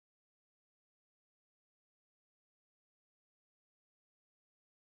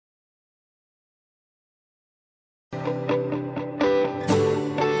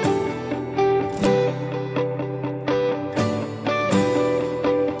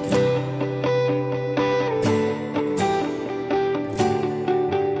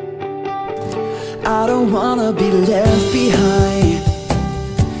wanna be left behind.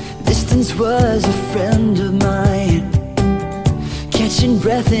 Distance was a friend of mine, catching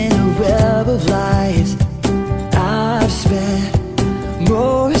breath in a web of lies. I've spent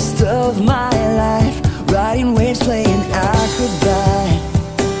most of my life riding waves, playing acrobat,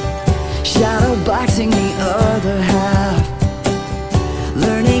 shadow boxing the other half,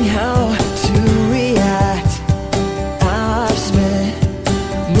 learning how to react. I've spent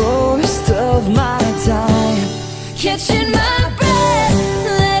most of my time catching my breath,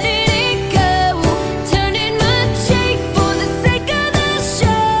 letting it go, turning my cheek for the sake of the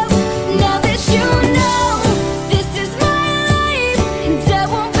show. Now that you know this is my life, and I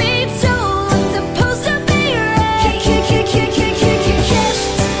won't be told what's supposed to be right. Catch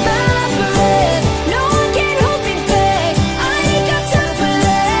my breath, no one can hold me back. I ain't got time for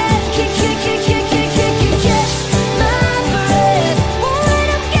that. Catch my breath, won't let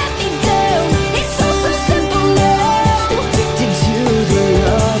 'em get me down. It's all so simple now. Addicted to the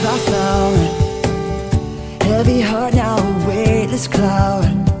love I found, heavy heart now a weightless cloud,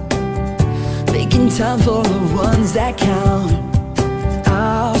 making time for the ones that count.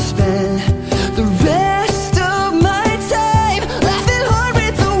 I'll spend the rest of my time laughing hard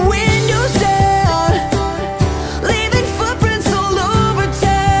with the windows down, leaving footprints all over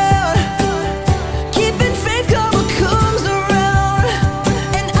town, keeping faith come what comes around.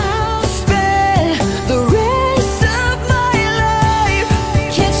 And I'll spend the rest of my life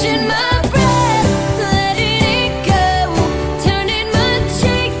catching my breath, letting it go, turning my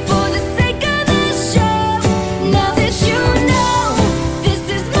cheek for the sake of the show. Now that you know this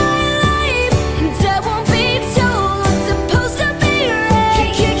is my life, and I won't be told what's supposed to be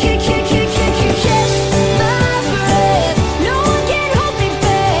right. Catch my breath, no one can hold me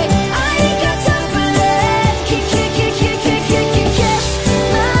back. I ain't got time for that. Catch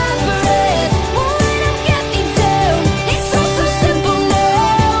my breath, won't let 'em get me down. It's all so simple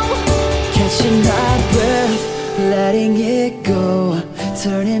now. Catching my breath, letting it go,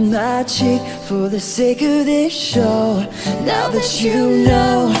 turning my cheek for the sake of this show. Now that you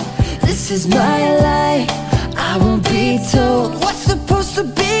know this is my life, I won't be told what's supposed to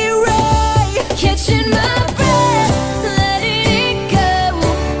be right. Catching my breath, letting it go,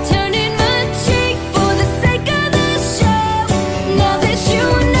 turning my cheek for the sake of the show. Now that you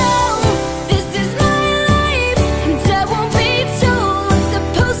know this is my life, and I won't be told what's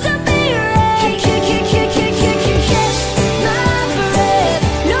supposed to be right. Catch my breath,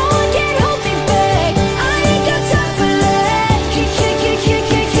 no one can hold me back. I ain't got time for that.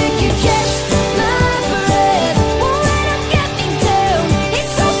 Catch my breath, won't let 'em get me down.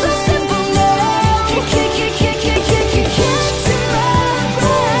 It's all so simple now. Catch my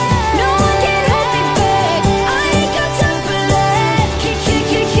breath, no one can hold me back. I ain't got time for that.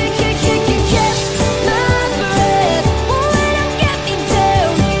 Catch my breath, won't let 'em get me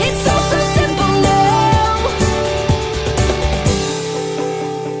down. It's all so simple now.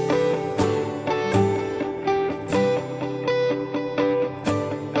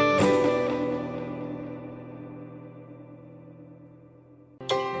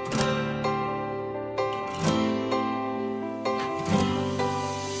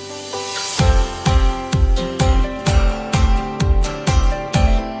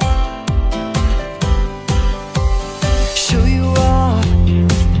 Show you off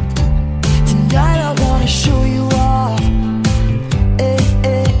tonight. I wanna show you off. Hey,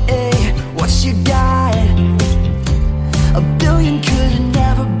 hey, hey, what you got? A billion could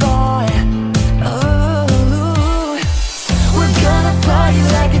never buy. Oh, we're gonna party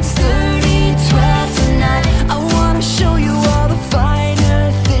like it's 3012 tonight. I wanna show you all the finer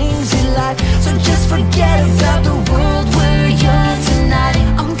things in life. So just forget about the world, we're young tonight.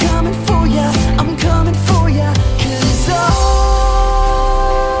 I'm coming for ya, I'm coming for ya. 'Cause all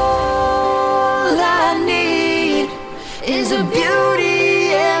I need is a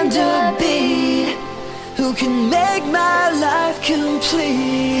beauty and a beat, who can make my life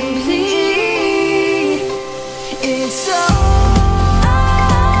complete. It's all